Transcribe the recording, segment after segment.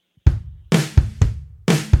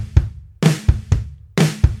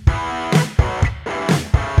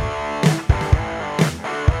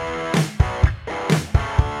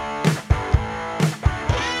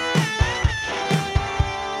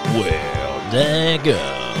daggum.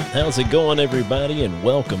 How's it going, everybody? And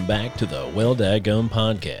welcome back to the Well Daggum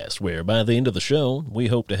podcast, where by the end of the show, we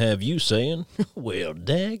hope to have you saying, well,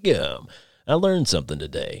 daggum. I learned something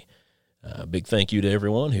today. Big thank you to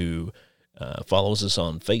everyone who follows us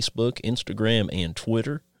on Facebook, Instagram, and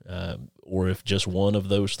Twitter, or if just one of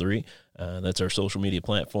those three. That's our social media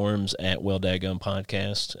platforms at Well Daggum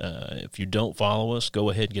Podcast. If you don't follow us,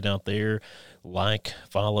 go ahead and get out there, like,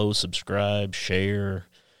 follow, subscribe, share,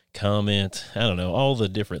 comment, I don't know, all the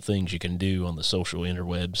different things you can do on the social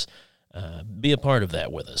interwebs. Be a part of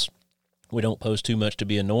that with us. We don't post too much to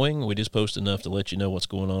be annoying. We just post enough to let you know what's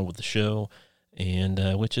going on with the show,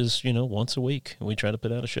 and which is, once a week. We try to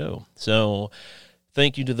put out a show. So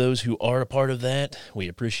thank you to those who are a part of that. We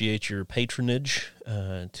appreciate your patronage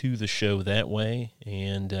to the show that way.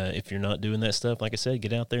 And if you're not doing that stuff, like I said,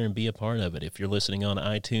 get out there and be a part of it. If you're listening on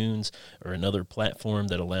iTunes or another platform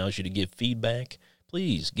that allows you to give feedback,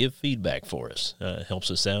 please give feedback for us. It helps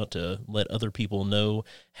us out to let other people know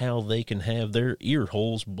how they can have their ear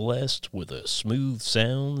holes blessed with the smooth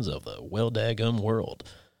sounds of the Well Daggum world.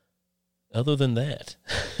 Other than that,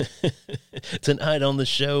 tonight on the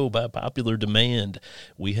show, by popular demand,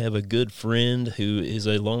 we have a good friend who is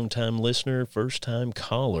a longtime listener, first-time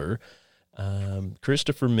caller,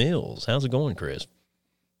 Christopher Mills. How's it going, Chris?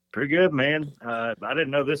 Pretty good, man. I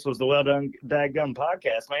didn't know this was the Well Done Daggum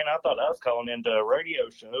podcast, man. I thought I was calling into a radio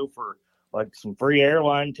show for like some free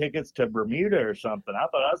airline tickets to Bermuda or something. I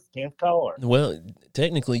thought I was the 10th caller. Well,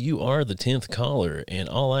 technically you are the 10th caller, and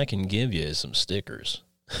all I can give you is some stickers.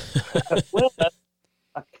 Well,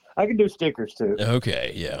 I can do stickers too.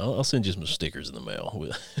 Okay, yeah, I'll send you some stickers in the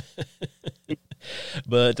mail.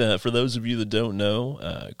 But for those of you that don't know,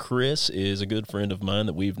 Chris is a good friend of mine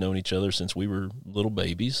that we've known each other since we were little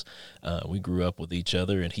babies. We grew up with each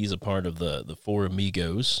other, and he's a part of the Four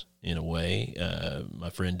Amigos in a way. My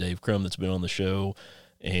friend Dave Crum that's been on the show,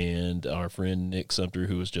 and our friend Nick Sumter,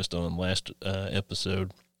 who was just on last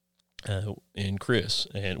episode, and Chris.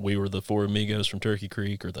 And we were the Four Amigos from Turkey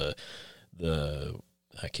Creek, or the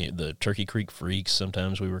Turkey Creek Freaks,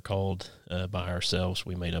 sometimes we were called by ourselves.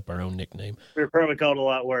 We made up our own nickname. We were probably called a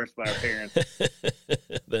lot worse by our parents.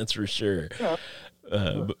 That's for sure.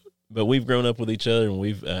 But we've grown up with each other, and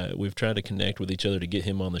we've tried to connect with each other to get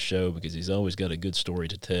him on the show because he's always got a good story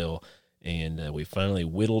to tell, and we finally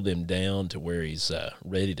whittled him down to where he's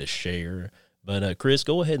ready to share. But Chris,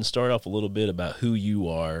 go ahead and start off a little bit about who you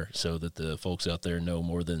are so that the folks out there know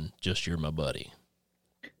more than just you're my buddy.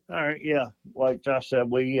 All right, yeah. Like Josh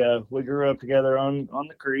said, we grew up together on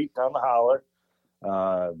the creek, on the holler.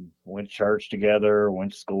 Went to church together,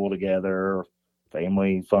 went to school together,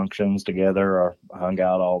 family functions together, or hung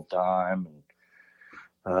out all the time.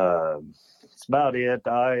 That's about it.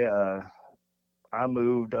 I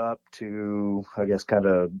moved up to, I guess, kind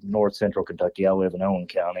of north central Kentucky. I live in Owen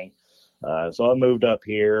County. So I moved up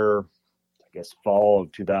here, I guess, fall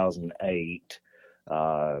of 2008.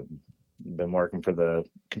 Been working for the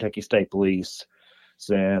Kentucky State Police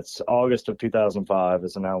since August of 2005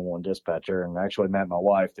 as an 911 dispatcher, and actually met my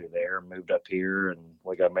wife through there, moved up here, and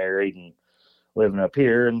we got married and living up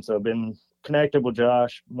here. And so been connected with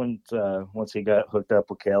Josh once he got hooked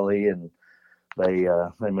up with Kelly, and they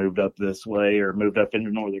moved up this way, or moved up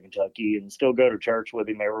into northern Kentucky, and still go to church with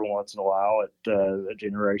him every once in a while at the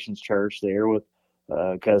Generations Church there with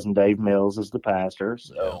cousin Dave Mills as the pastor.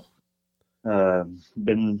 So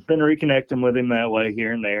been reconnecting with him that way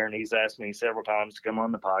here and there, and he's asked me several times to come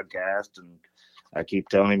on the podcast, and I keep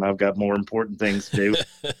telling him I've got more important things to do,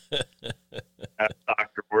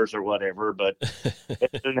 doctors or whatever, but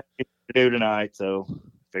it's nothing to do tonight, so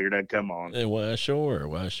figured I'd come on. Why sure,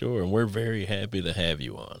 and we're very happy to have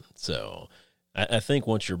you on. So I think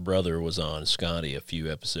once your brother was on, Scotty, a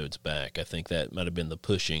few episodes back, I think that might have been the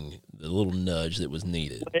little nudge that was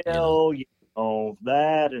needed. Well,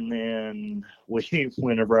 that, and then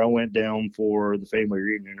whenever I went down for the family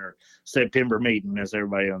reunion, or September meeting, as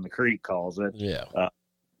everybody on the creek calls it,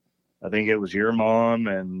 I think it was your mom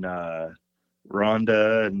and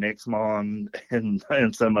Rhonda and Nick's mom, and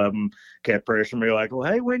some of them kept pressuring me like,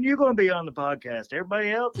 well, hey, when you going to be on the podcast?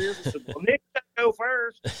 Everybody else is. I said, well, Nick got to go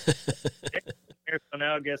first. So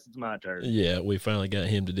now I guess it's my turn. Yeah, we finally got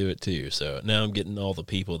him to do it too. So now I'm getting all the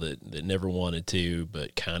people that never wanted to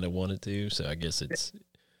but kind of wanted to. So I guess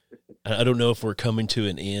I don't know if we're coming to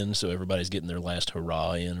an end, so everybody's getting their last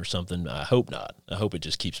hurrah in or something. I hope not. I hope it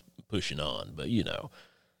just keeps pushing on. But,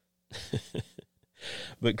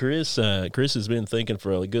 But Chris has been thinking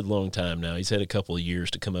for a good long time now. He's had a couple of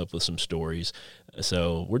years to come up with some stories.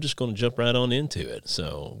 So we're just going to jump right on into it.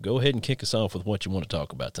 So go ahead and kick us off with what you want to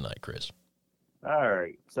talk about tonight, Chris. All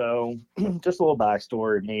right. So just a little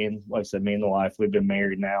backstory. Like I said, me and the wife, we've been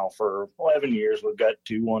married now for 11 years. We've got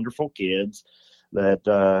two wonderful kids that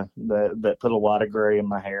put a lot of gray in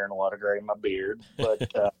my hair and a lot of gray in my beard.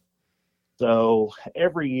 But so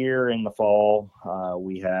every year in the fall,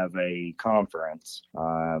 we have a conference,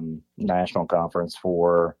 national conference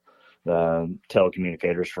for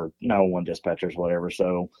telecommunicators, for 911 dispatchers, whatever.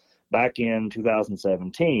 So back in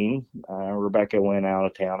 2017, Rebecca went out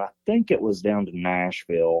of town. I think it was down to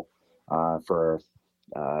Nashville for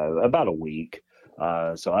about a week.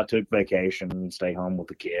 So I took vacation, stay home with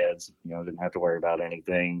the kids. Didn't have to worry about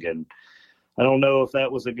anything. And I don't know if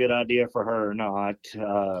that was a good idea for her or not.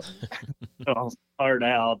 I'll start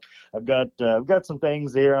out. I've got some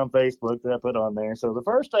things here on Facebook that I put on there. So the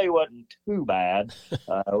first day wasn't too bad. We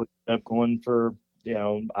ended up going for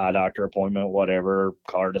eye doctor appointment, whatever.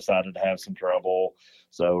 Car decided to have some trouble,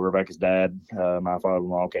 so Rebecca's dad, my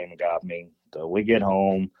father-in-law, came and got me. So we get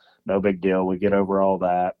home, no big deal. We get over all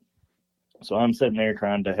that. So I'm sitting there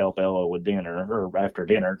trying to help Ella with dinner, or after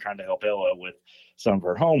dinner, trying to help Ella with some of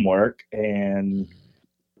her homework, and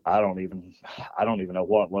I don't even know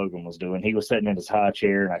what Logan was doing. He was sitting in his high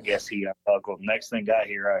chair, and I guess he unbuckled. Next thing I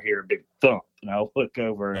hear a big thump, and I look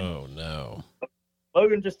over, and Oh no!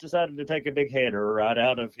 Logan just decided to take a big header right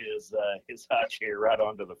out of his high chair right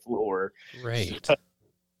onto the floor. Great. So,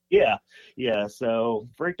 yeah. So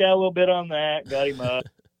freaked out a little bit on that. Got him up,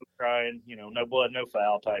 crying. No blood, no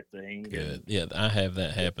foul type thing. Good. Yeah, I have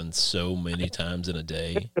that happen so many times in a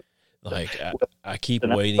day. Like I keep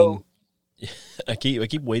waiting. I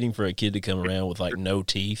keep waiting for a kid to come around with like no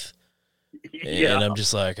teeth. And I'm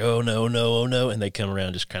just like, oh no, and they come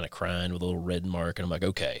around just kind of crying with a little red mark, and I'm like,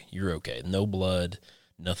 okay, you're okay, no blood,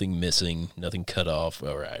 nothing missing, nothing cut off.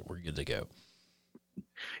 All right, we're good to go.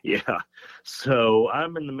 Yeah. So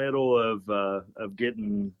I'm in the middle of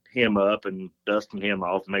getting him up and dusting him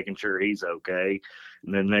off, making sure he's okay.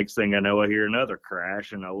 And then next thing I know, I hear another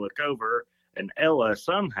crash, and I look over, and Ella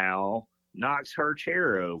somehow knocks her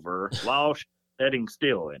chair over while she's sitting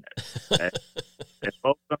still in it. And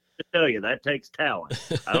folks, I'm to tell you, that takes talent.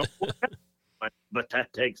 I don't know what, but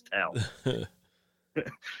that takes talent.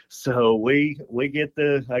 So I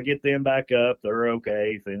get them back up. They're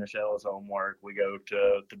okay. Finish Ella's homework. We go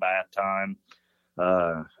to bath time.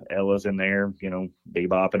 Ella's in there,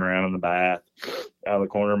 bebopping around in the bath. Out of the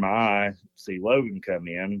corner of my eye, see Logan come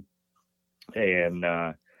in, and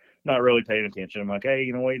not really paying attention. I'm like,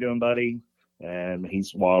 hey, what are you doing, buddy? And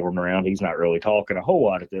he's waddling around. He's not really talking a whole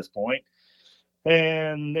lot at this point.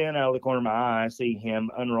 And then out of the corner of my eye, I see him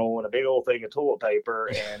unrolling a big old thing of toilet paper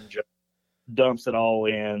and just dumps it all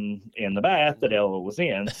in the bath that Ella was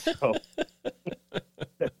in. So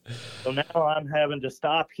now I'm having to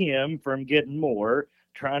stop him from getting more,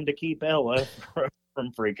 trying to keep Ella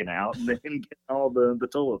from freaking out, and then getting all the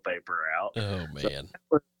toilet paper out. Oh man.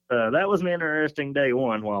 So that was an interesting day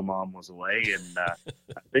one while Mom was away, and I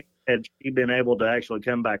think had she been able to actually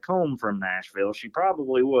come back home from Nashville, she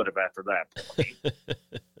probably would have after that point.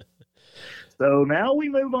 So now we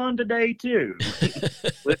move on to day two.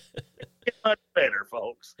 It's much better,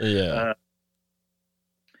 folks. Yeah.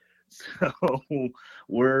 So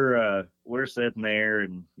we're sitting there,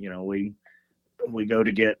 and we go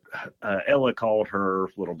to get Ella called her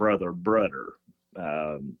little brother.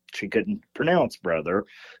 She couldn't pronounce brother,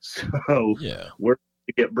 so we're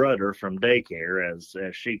to get brother from daycare, as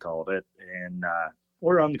she called it, and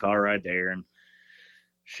we're on the car right there, and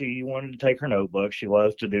she wanted to take her notebook. She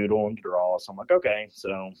loves to doodle and draw, so I'm like, okay.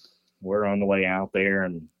 So we're on the way out there,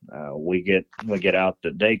 and we get out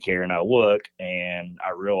to daycare, and I look, and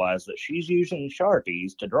I realize that she's using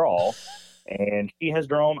Sharpies to draw, and she has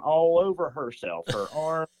drawn all over herself, her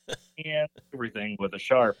arm and everything with a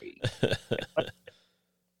Sharpie.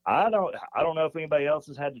 I don't know if anybody else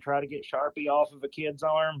has had to try to get Sharpie off of a kid's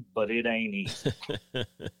arm, but it ain't easy.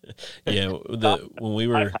 Yeah, when we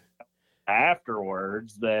were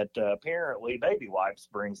afterwards, that apparently baby wipes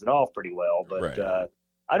brings it off pretty well, but right.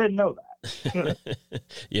 I didn't know that.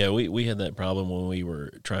 Yeah, we had that problem when we were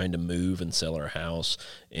trying to move and sell our house,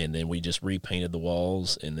 and then we just repainted the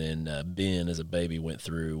walls, and then Ben, as a baby, went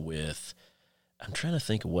through with, I'm trying to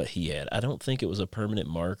think of what he had. I don't think it was a permanent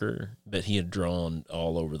marker, but he had drawn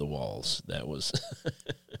all over the walls. That was.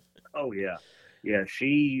 Oh yeah, yeah.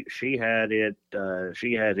 She had it.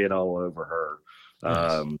 She had it all over her.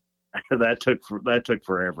 Nice. That took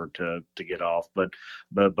forever to get off. But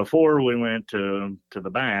before we went to the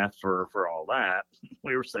bath for all that,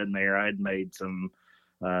 we were sitting there. I had made some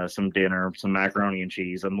dinner, some macaroni and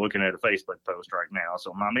cheese. I'm looking at a Facebook post right now,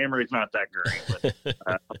 so my memory's not that great. But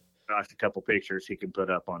a couple pictures he can put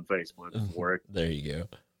up on Facebook for it. There you go.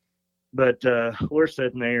 But we're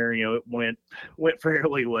sitting there, it went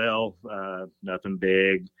fairly well, nothing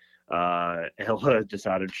big. Ella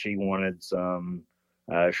decided she wanted some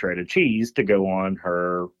shredded cheese to go on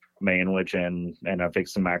her manwich, and I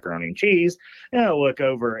fixed some macaroni and cheese. And I look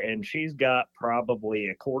over, and she's got probably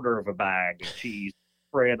a quarter of a bag of cheese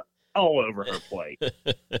spread all over her plate.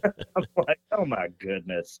 I'm like, oh my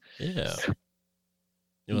goodness. Yeah.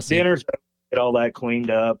 Dinner's get all that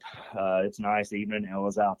cleaned up. It's a nice evening.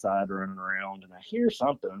 Ella's outside running around, and I hear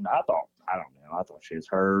something. I thought she was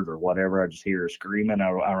hurt or whatever. I just hear her screaming.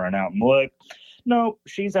 I run out and look. No,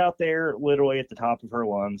 she's out there literally at the top of her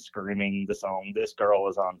lungs screaming the song, "This Girl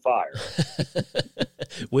Is on Fire."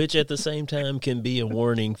 Which at the same time can be a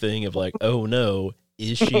warning thing of like, oh no,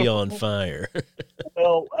 is she on fire?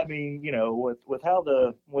 Well, I mean, with how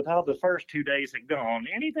the first 2 days had gone,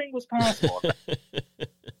 anything was possible.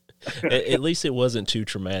 At least it wasn't too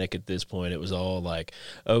traumatic at this point. It was all like,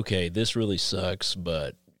 okay, this really sucks,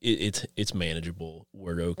 but it's manageable.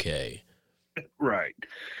 We're okay. Right.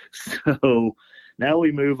 So now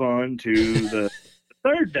we move on to the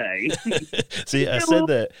third day. See, I said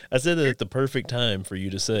that at the perfect time for you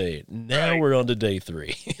to say, now we're on to day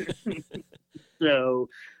 3. So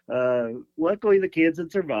luckily the kids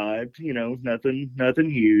had survived, nothing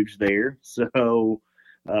huge there. So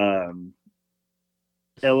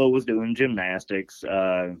Ella was doing gymnastics.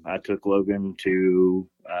 I took Logan to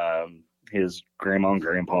his grandma and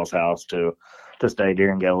grandpa's house to stay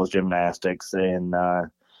during Ella's gymnastics, and a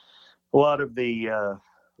lot of the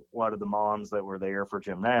moms that were there for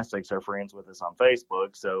gymnastics are friends with us on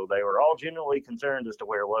Facebook, so they were all genuinely concerned as to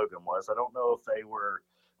where Logan was. I don't know if they were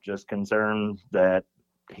just concerned that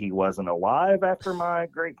he wasn't alive after my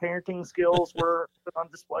great parenting skills were on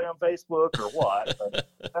display on Facebook or what.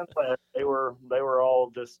 But they were all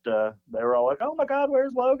just they were all like, "Oh my God,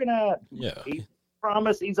 where's Logan at?" Yeah, he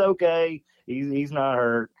promised he's okay. He's not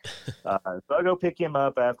hurt. So I go pick him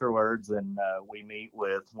up afterwards, and we meet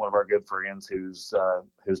with one of our good friends whose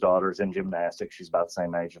daughter's in gymnastics. She's about the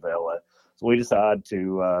same age of Ella. So we decide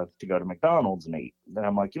to go to McDonald's and eat. Then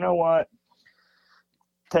I'm like, you know what?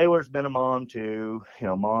 Taylor's been a mom too.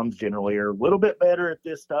 Moms generally are a little bit better at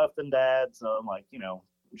this stuff than dad. So I'm like,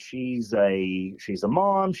 she's a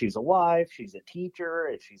mom, she's a wife, she's a teacher,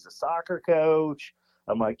 and she's a soccer coach.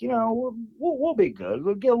 I'm like, we'll be good.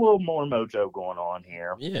 We'll get a little more mojo going on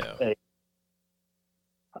here. Yeah.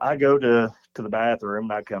 I go to the bathroom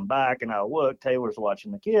and I come back and I look. Taylor's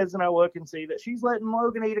watching the kids, and I look and see that she's letting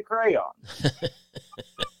Logan eat a crayon.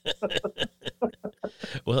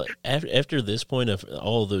 Well, after this point of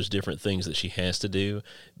all those different things that she has to do,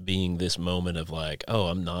 being this moment of like, oh,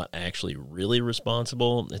 I'm not actually really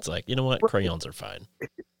responsible, it's like, you know what? Crayons are fine.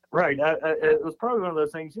 Right. It was probably one of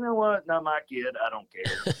those things, you know what? Not my kid. I don't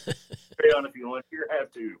care. Crayon if you want. You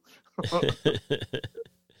have to.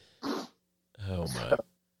 Oh, my.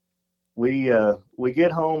 We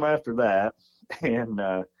get home after that, and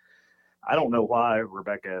I don't know why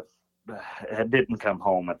Rebecca didn't come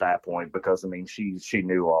home at that point, because I mean she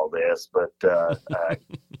knew all this, but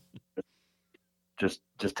just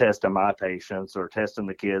testing my patience or testing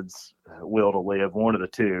the kids' will to live, one of the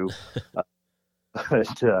two.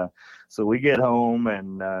 But so we get home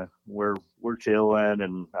and we're chilling,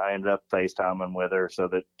 and I ended up FaceTiming with her so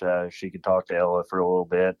that she could talk to Ella for a little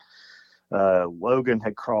bit. Logan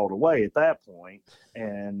had crawled away at that point,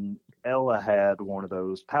 and Ella had one of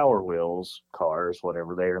those Power Wheels cars,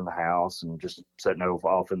 whatever, there in the house, and just sitting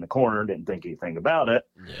off in the corner, didn't think anything about it.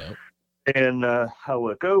 Yeah. And I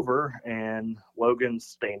look over, and Logan's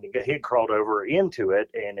standing. He had crawled over into it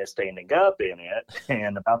and is standing up in it.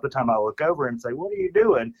 And about the time I look over and say, "What are you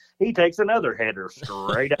doing?" he takes another header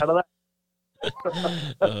straight out of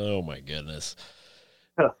that. Oh my goodness.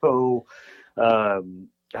 So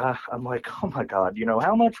I'm like, oh my God,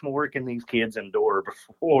 how much more can these kids endure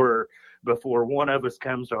before one of us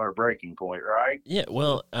comes to our breaking point, right? Yeah,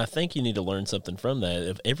 well, I think you need to learn something from that.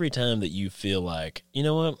 If every time that you feel like, you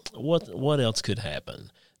know what else could happen,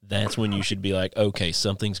 that's when you should be like, okay,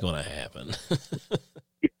 something's going to happen.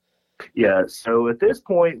 Yeah, so at this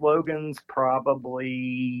point, Logan's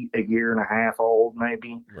probably a year and a half old,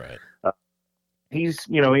 maybe. Right. He's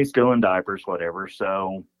still in diapers, whatever,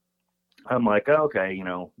 so I'm like, okay,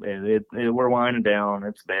 we're winding down.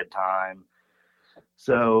 It's bedtime.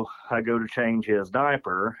 So I go to change his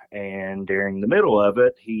diaper, and during the middle of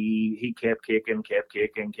it, he kept kicking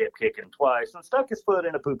twice, and stuck his foot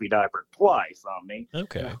in a poopy diaper twice on me.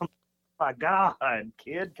 Okay. Oh my God,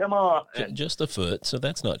 kid, come on. Just a foot, so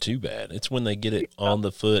that's not too bad. It's when they get it on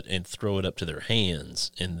the foot and throw it up to their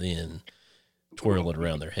hands and then twirl it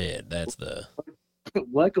around their head. That's the...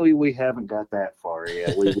 luckily we haven't got that far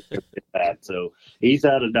yet. We did that, so he's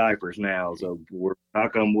out of diapers now. So we're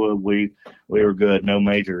knock on wood, we were good, no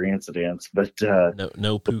major incidents. But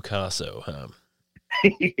No Picasso, huh?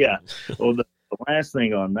 yeah, well, the last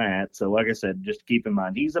thing on that. So like I said, just keep in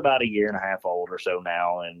mind he's about a year and a half old or so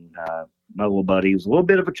now, and my little buddy was a little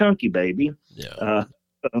bit of a chunky baby. Yeah.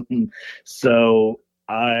 So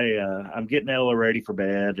I'm getting Ella ready for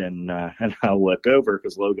bed, and I look over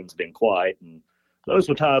because Logan's been quiet, and those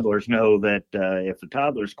with toddlers know that if the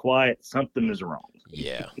toddler's quiet, something is wrong.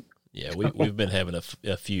 Yeah. Yeah, we've been having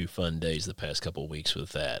a few fun days the past couple of weeks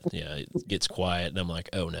with that. Yeah, it gets quiet, and I'm like,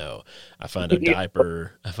 oh no. I find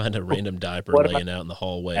a random diaper laying out in the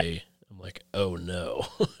hallway. I'm like, oh no.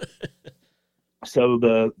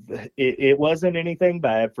 So it wasn't anything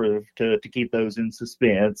bad to keep those in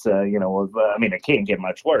suspense. I mean, it can't get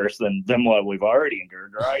much worse than what we've already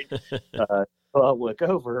endured, right? I'll look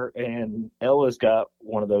over, and Ella's got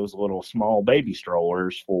one of those little small baby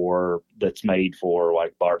strollers that's made for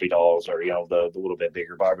like Barbie dolls, or the little bit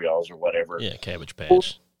bigger Barbie dolls or whatever. Yeah, Cabbage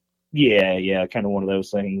Patch. Yeah, kind of one of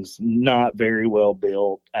those things. Not very well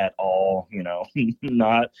built at all,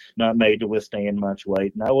 not made to withstand much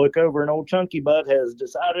weight. And I look over, and old Chunky Butt has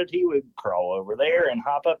decided he would crawl over there and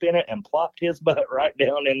hop up in it and plopped his butt right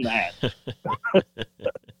down in that.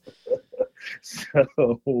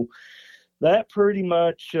 So that pretty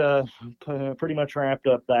much wrapped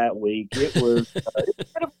up that week. It was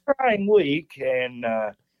kind of a trying week, and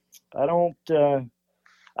I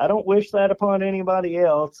don't wish that upon anybody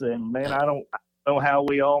else. And man, I don't know how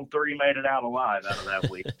we all three made it out alive out of that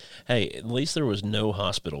week. Hey, at least there was no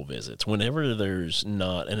hospital visits. Whenever there's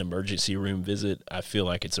not an emergency room visit, I feel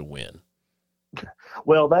like it's a win.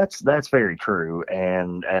 Well, that's very true.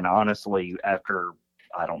 And honestly, after,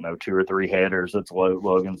 I don't know, 2 or 3 headers that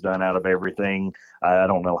Logan's done out of everything, I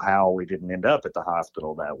don't know how we didn't end up at the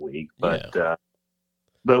hospital that week. But yeah.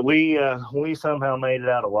 But we somehow made it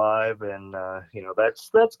out alive, and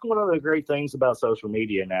that's one of the great things about social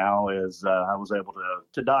media now is I was able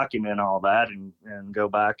to document all that and go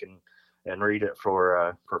back and read it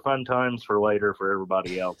for fun times for later for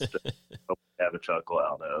everybody else to have a chuckle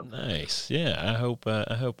out of. Nice, yeah. I hope.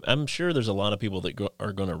 I'm sure there's a lot of people that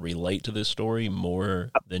are going to relate to this story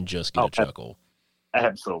more than just get a chuckle.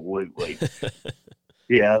 Absolutely.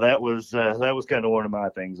 Yeah, that was kind of one of my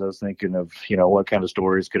things. I was thinking of, what kind of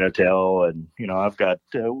stories could I tell? And, I've got,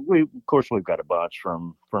 we've got a bunch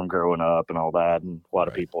from growing up and all that. And a lot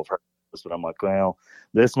of people have heard this, but I'm like, well,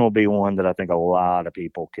 this will be one that I think a lot of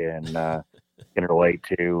people can relate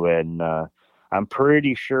to. And I'm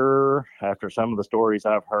pretty sure after some of the stories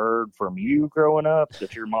I've heard from you growing up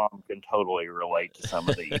that your mom can totally relate to some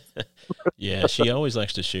of these. Yeah, she always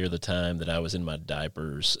likes to share the time that I was in my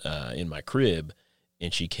diapers in my crib.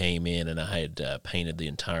 And she came in, and I had painted the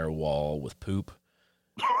entire wall with poop.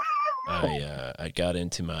 I got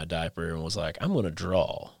into my diaper and was like, I'm going to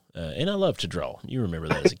draw. And I love to draw. You remember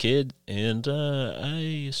that as a kid. And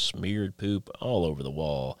I smeared poop all over the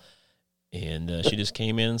wall. And she just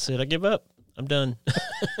came in and said, I give up. I'm done.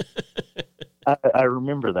 I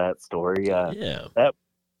remember that story. Yeah. That,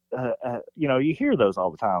 you hear those all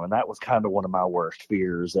the time. And that was kind of one of my worst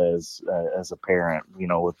fears as a parent,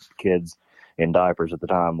 with kids in diapers at the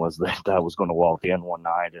time, was that I was going to walk in one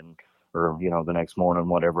night or the next morning,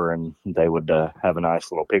 whatever, and they would have a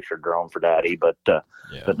nice little picture drawn for Daddy. But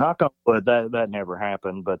knock on wood, that never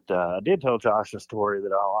happened. But I did tell Josh a story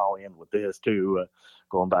that I'll end with this too,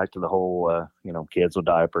 going back to the whole kids with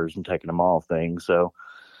diapers and taking them off thing. So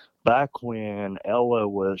back when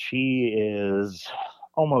Ella she is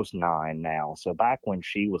almost 9 now. So back when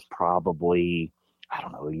she was probably, I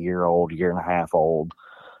don't know, a year and a half old.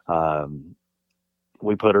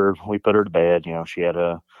 We put her to bed. She had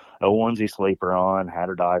a onesie sleeper on, had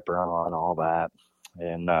her diaper on, all that.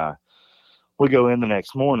 And we go in the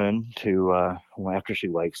next morning to after she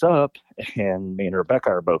wakes up, and me and Rebecca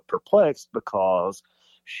are both perplexed because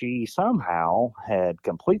she somehow had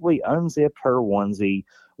completely unzipped her onesie,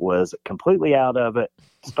 was completely out of it,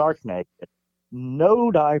 stark naked, no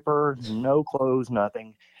diaper, no clothes,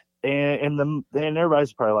 nothing. And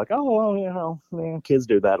everybody's probably like, oh, well, man, kids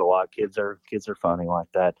do that a lot. Kids are funny like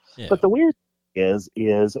that. Yeah. But the weird thing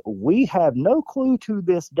is we have no clue to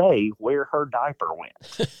this day where her diaper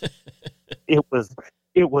went. It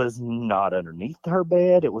was not underneath her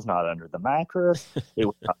bed. It was not under the mattress. It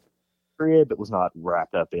was not in the crib. It was not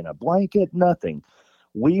wrapped up in a blanket. Nothing.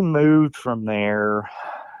 We moved from there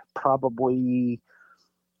probably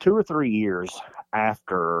 2 or 3 years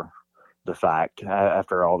after the fact,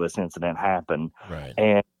 after all this incident happened. Right.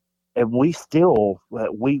 And and we still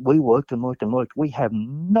we looked and looked and looked. We have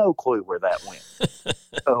no clue where that went.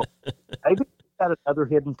 So maybe she's got another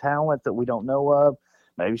hidden talent that we don't know of.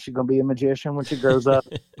 Maybe she's going to be a magician when she grows up.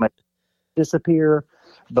 Maybe disappear,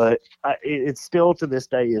 but it's still to this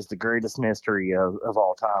day is the greatest mystery of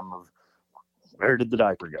all time. Of where did the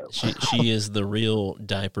diaper go? She is the real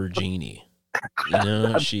diaper genie. You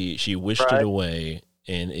know, she wished Right. it away,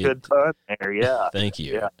 and Good pun there, yeah. Thank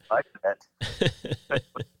you. Yeah, I like that.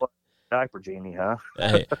 Diaper genie, huh?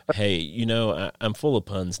 hey, you know, I'm full of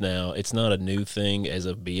puns now. It's not a new thing as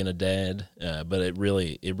of being a dad, but it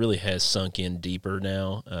really has sunk in deeper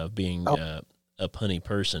now of being a punny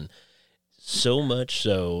person. So much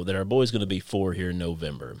so that our boy's going to be 4 here in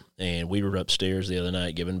November, and we were upstairs the other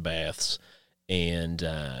night giving baths, and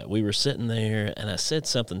we were sitting there, and I said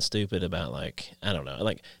something stupid about, like, I don't know,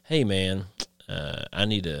 like, hey man, I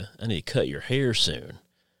need to cut your hair soon.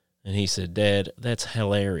 And he said, Dad, that's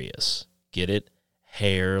hilarious. Get it?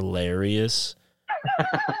 Hair-larious.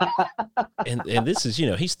 and this is, you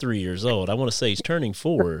know, he's 3 years old. I want to say he's turning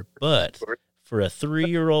 4, but for a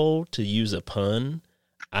 3-year-old to use a pun,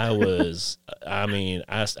 I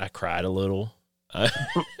cried a little.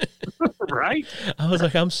 Right? I was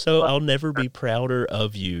like, I'll never be prouder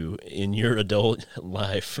of you in your adult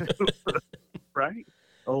life. Right?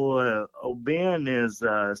 Ben is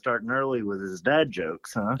starting early with his dad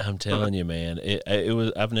jokes, huh? I'm telling you, man,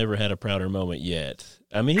 I've never had a prouder moment yet.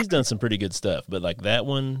 I mean, he's done some pretty good stuff, but like that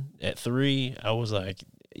one at 3, I was like,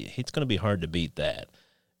 it's going to be hard to beat that.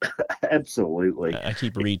 Absolutely. I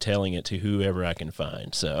keep retelling it to whoever I can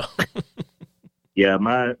find. So, yeah,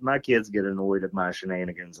 my kids get annoyed at my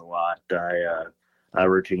shenanigans a lot. I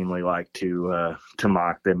routinely like to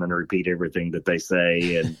mock them and repeat everything that they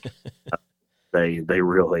say, and they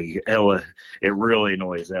really Ella. It really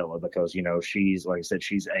annoys Ella because, you know, she's, like I said,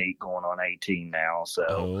 she's 8 going on 18 now. So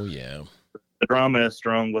oh yeah, the drama is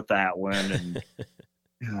strong with that one, and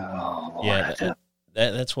yeah.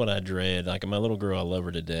 That's what I dread. Like my little girl, I love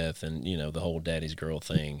her to death, and you know the whole daddy's girl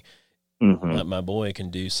thing. Mm-hmm. My boy can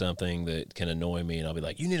do something that can annoy me, and I'll be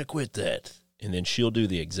like, "You need to quit that," and then she'll do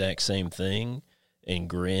the exact same thing and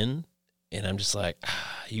grin, and I'm just like,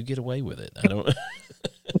 "You get away with it." I don't.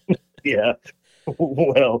 Yeah.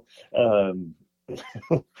 Well,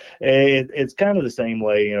 it's kind of the same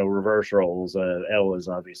way, you know, reverse roles. Ella's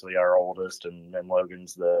obviously our oldest, and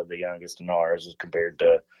Logan's the youngest in ours, as compared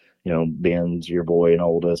to, you know, Ben's your boy and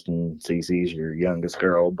oldest, and Cece's your youngest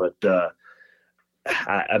girl. But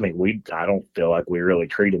I mean, I don't feel like we really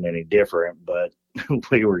treat them any different. But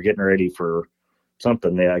we were getting ready for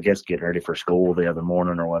something, I guess, getting ready for school the other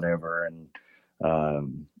morning or whatever, and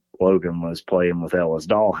Logan was playing with Ella's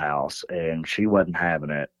dollhouse, and she wasn't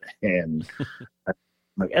having it. And I'm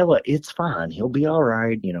like, Ella, it's fine. He'll be all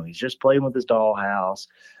right. You know, he's just playing with his dollhouse.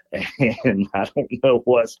 And I don't know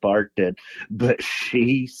what sparked it, but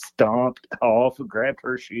she stomped off, grabbed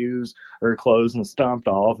her shoes, her clothes, and stomped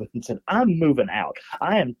off and said, I'm moving out.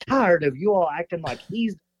 I am tired of you all acting like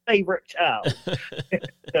he's the favorite child.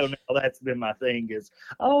 So now that's been my thing is,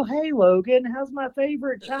 oh, hey, Logan, how's my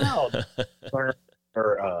favorite child? Burn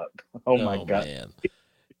her up. Oh, my God. Man.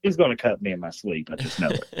 He's going to cut me in my sleep. I just know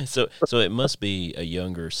it. So it must be a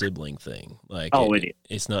younger sibling thing. Like, it is.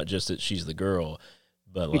 It's not just that she's the girl.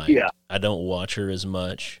 But like, Yeah. I don't watch her as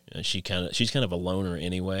much. She's kind of a loner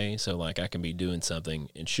anyway. So like, I can be doing something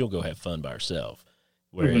and she'll go have fun by herself.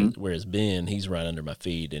 Whereas Ben, he's right under my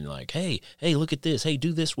feet and like, hey, look at this. Hey,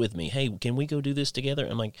 do this with me. Hey, can we go do this together?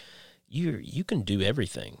 I'm like, you can do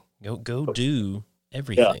everything. Go do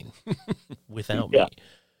everything without me.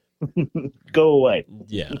 Go away.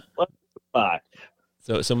 Yeah. Bye.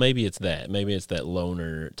 So maybe it's that. Maybe it's that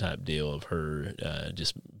loner type deal of her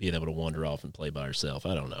just being able to wander off and play by herself.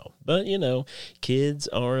 I don't know. But, you know, kids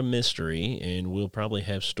are a mystery, and we'll probably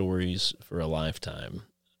have stories for a lifetime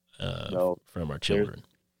from our children.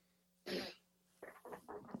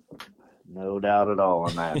 No doubt at all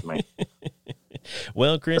on that, man.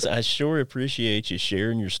 Well, Chris, I sure appreciate you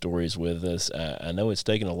sharing your stories with us. I know it's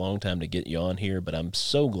taken a long time to get you on here, but I'm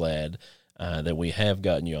so glad that we have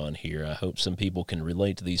gotten you on here. I hope some people can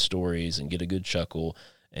relate to these stories and get a good chuckle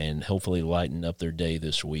and hopefully lighten up their day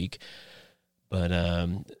this week. But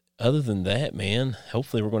other than that, man,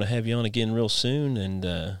 hopefully we're going to have you on again real soon, and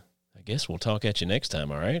I guess we'll talk at you next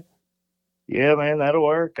time, all right? Yeah, man, that'll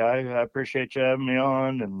work. I appreciate you having me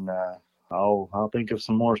on, and I'll think of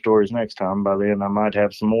some more stories next time. By then, I might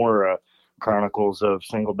have some more Chronicles of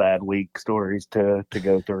Single Dad Week stories to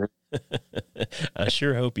go through. I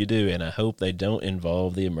sure hope you do, and I hope they don't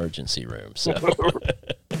involve the emergency room. So,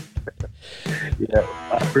 yeah,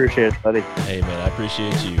 I appreciate it, buddy. Hey, man, I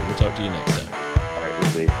appreciate you. We'll talk to you next time. All right, we'll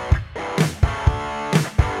see.